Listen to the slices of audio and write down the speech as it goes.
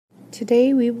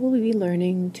Today we will be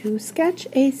learning to sketch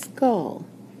a skull,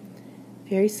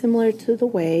 very similar to the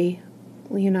way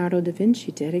Leonardo da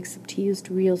Vinci did, except he used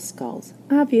real skulls.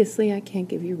 Obviously I can't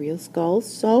give you real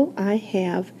skulls, so I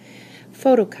have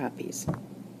photocopies.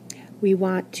 We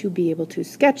want to be able to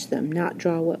sketch them, not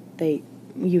draw what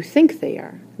you think they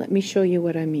are. Let me show you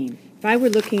what I mean. If I were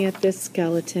looking at this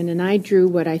skeleton and I drew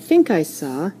what I think I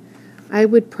saw, I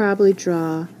would probably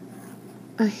draw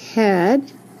a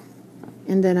head,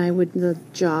 and then the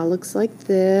jaw looks like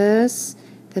this.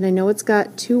 Then I know it's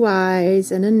got two eyes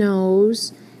and a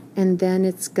nose, and then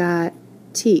it's got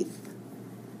teeth.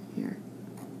 Here.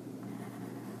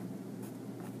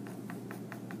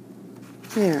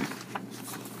 There.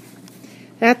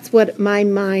 That's what my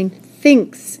mind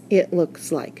thinks it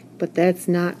looks like, but that's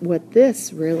not what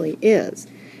this really is.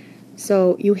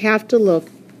 So you have to look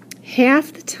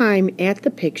half the time at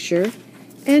the picture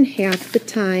and half the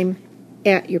time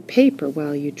at your paper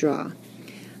while you draw.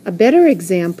 A better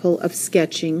example of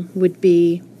sketching would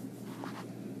be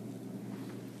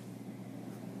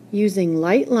using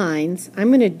light lines. I'm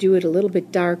going to do it a little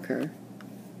bit darker,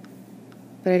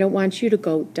 but I don't want you to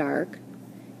go dark.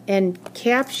 And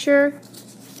capture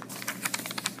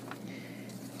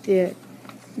the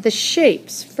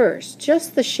shapes first,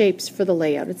 just the shapes for the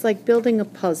layout. It's like building a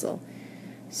puzzle.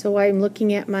 So I'm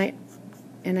looking at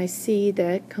and I see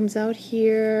that it comes out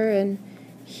here and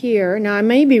here. Now I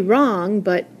may be wrong,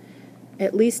 but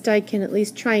at least I can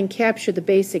try and capture the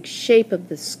basic shape of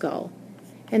the skull.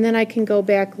 And then I can go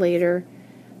back later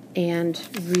and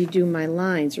redo my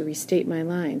lines or restate my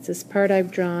lines. This part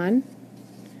I've drawn.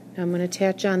 Now I'm going to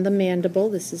attach on the mandible.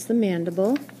 This is the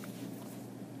mandible.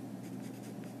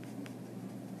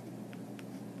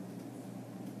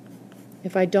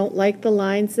 If I don't like the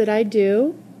lines that I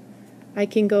do, I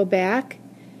can go back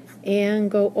and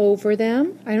go over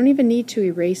them. I don't even need to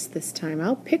erase this time.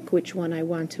 I'll pick which one I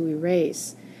want to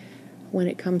erase when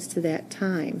it comes to that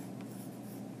time.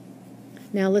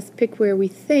 Now let's pick where we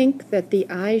think that the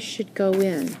eyes should go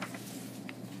in.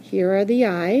 Here are the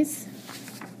eyes,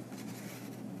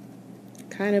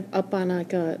 kind of up on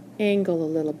like an angle a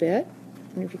little bit. I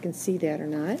don't know if you can see that or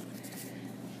not.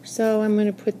 So I'm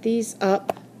going to put these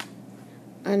up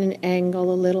on an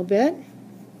angle a little bit.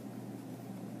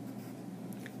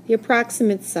 The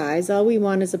approximate size, all we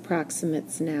want is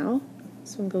approximates now.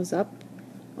 This one goes up,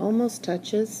 almost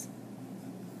touches.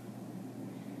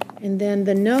 And then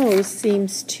the nose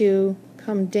seems to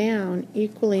come down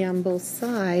equally on both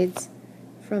sides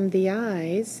from the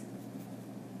eyes.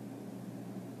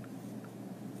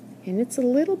 And it's a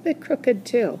little bit crooked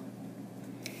too.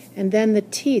 And then the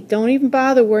teeth, don't even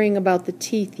bother worrying about the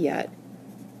teeth yet.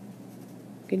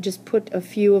 You can just put a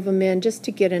few of them in just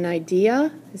to get an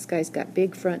idea. This guy's got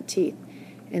big front teeth.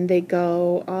 And they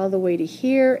go all the way to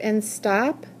here and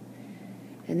stop.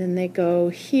 And then they go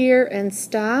here and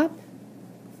stop.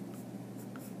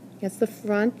 That's the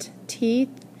front teeth,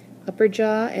 upper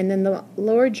jaw, and then the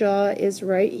lower jaw is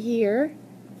right here.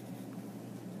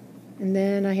 And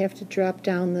then I have to drop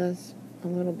down this a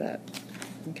little bit.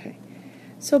 Okay.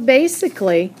 So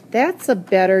basically, that's a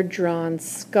better drawn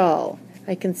skull.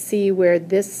 I can see where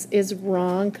this is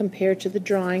wrong compared to the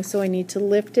drawing, so I need to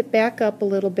lift it back up a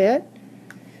little bit.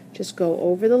 Just go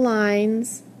over the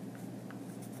lines.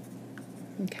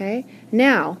 Okay,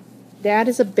 now that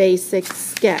is a basic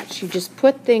sketch. You just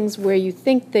put things where you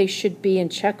think they should be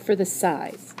and check for the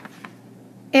size.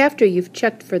 After you've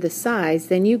checked for the size,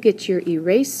 then you get your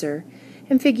eraser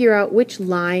and figure out which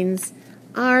lines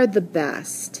are the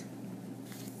best.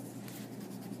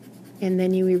 And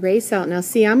then you erase out. Now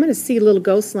see, I'm going to see little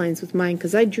ghost lines with mine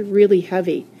because I drew really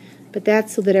heavy. But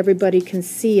that's so that everybody can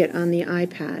see it on the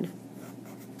iPad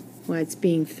while it's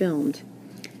being filmed.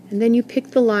 And then you pick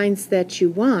the lines that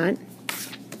you want,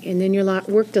 and then your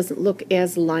work doesn't look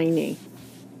as liney.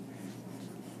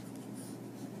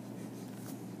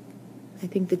 I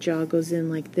think the jaw goes in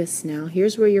like this now.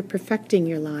 Here's where you're perfecting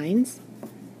your lines.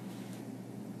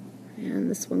 And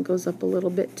this one goes up a little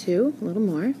bit too, a little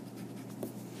more.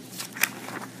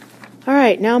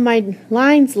 Alright, now my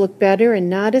lines look better and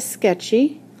not as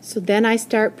sketchy, so then I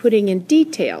start putting in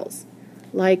details,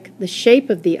 like the shape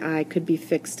of the eye could be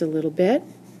fixed a little bit.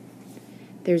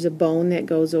 There's a bone that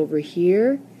goes over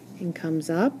here and comes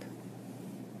up.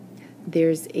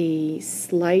 There's a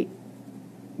slight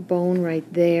bone right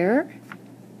there.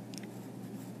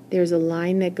 There's a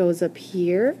line that goes up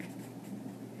here.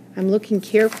 I'm looking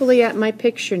carefully at my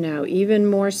picture now, even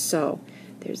more so.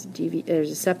 There's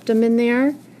a septum in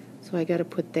there. So I got to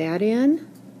put that in.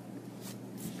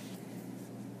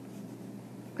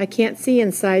 I can't see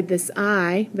inside this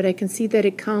eye, but I can see that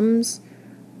it comes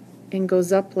and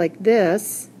goes up like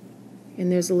this.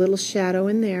 and there's a little shadow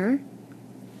in there.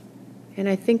 And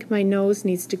I think my nose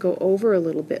needs to go over a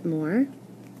little bit more.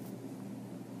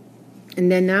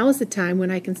 And then now is the time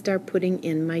when I can start putting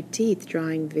in my teeth,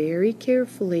 drawing very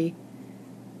carefully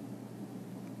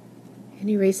and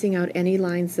erasing out any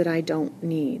lines that I don't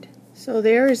need. So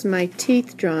there is my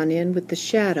teeth drawn in with the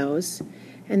shadows,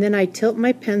 and then I tilt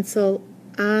my pencil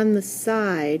on the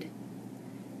side,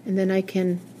 and then I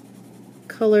can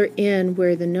color in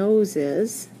where the nose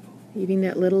is, leaving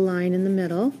that little line in the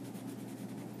middle,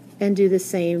 and do the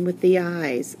same with the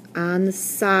eyes on the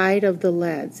side of the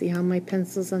lid. See how my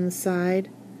pencil's on the side?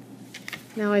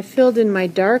 Now I filled in my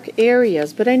dark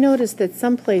areas, but I noticed that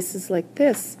some places like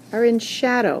this are in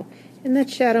shadow, and that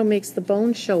shadow makes the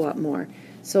bones show up more.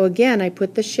 So again, I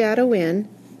put the shadow in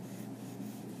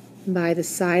by the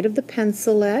side of the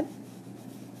pencilette,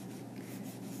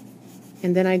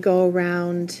 and then I go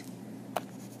around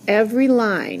every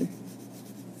line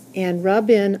and rub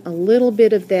in a little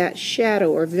bit of that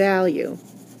shadow or value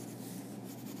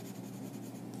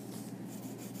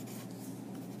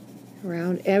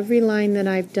around every line that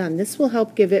I've done. This will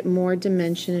help give it more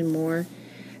dimension and more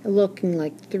looking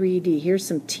like 3D. Here's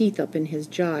some teeth up in his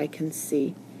jaw I can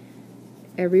see.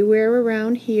 Everywhere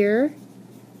around here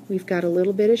we've got a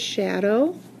little bit of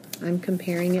shadow. I'm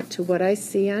comparing it to what I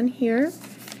see on here,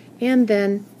 and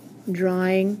then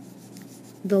drawing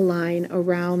the line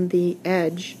around the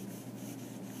edge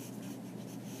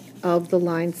of the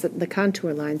lines, the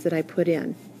contour lines that I put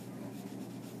in.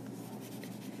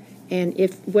 And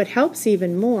what helps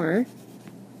even more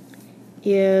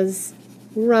is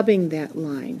rubbing that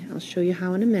line. I'll show you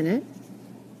how in a minute.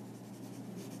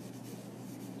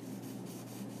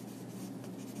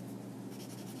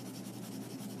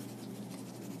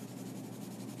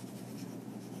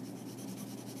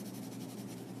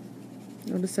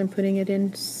 Notice I'm putting it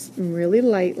in really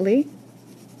lightly.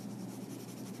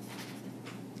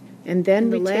 And then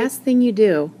the last thing you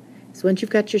do is, once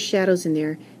you've got your shadows in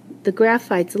there, the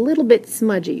graphite's a little bit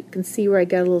smudgy. You can see where I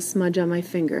got a little smudge on my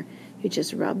finger. You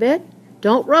just rub it.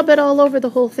 Don't rub it all over the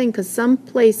whole thing, because some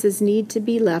places need to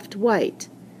be left white.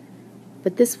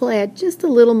 But this will add just a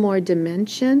little more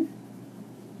dimension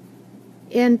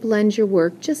and blend your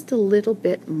work just a little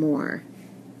bit more.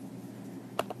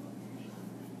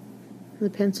 The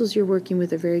pencils you're working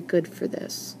with are very good for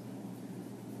this.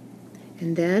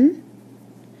 And then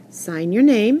sign your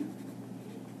name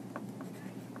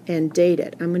and date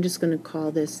it. I'm just going to call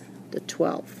this the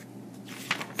 12th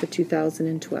for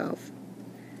 2012.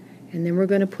 And then we're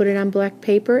going to put it on black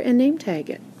paper and name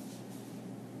tag it.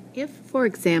 If, for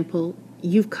example,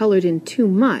 you've colored in too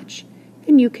much,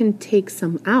 then you can take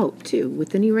some out too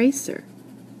with an eraser.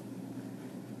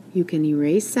 You can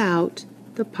erase out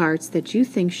the parts that you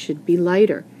think should be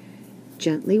lighter.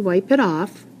 Gently wipe it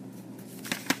off,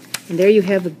 and there you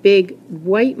have a big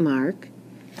white mark.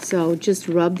 So just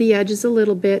rub the edges a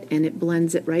little bit and it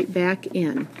blends it right back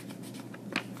in,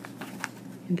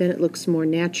 and then it looks more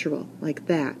natural like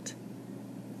that.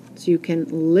 So you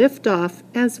can lift off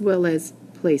as well as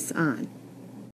place on.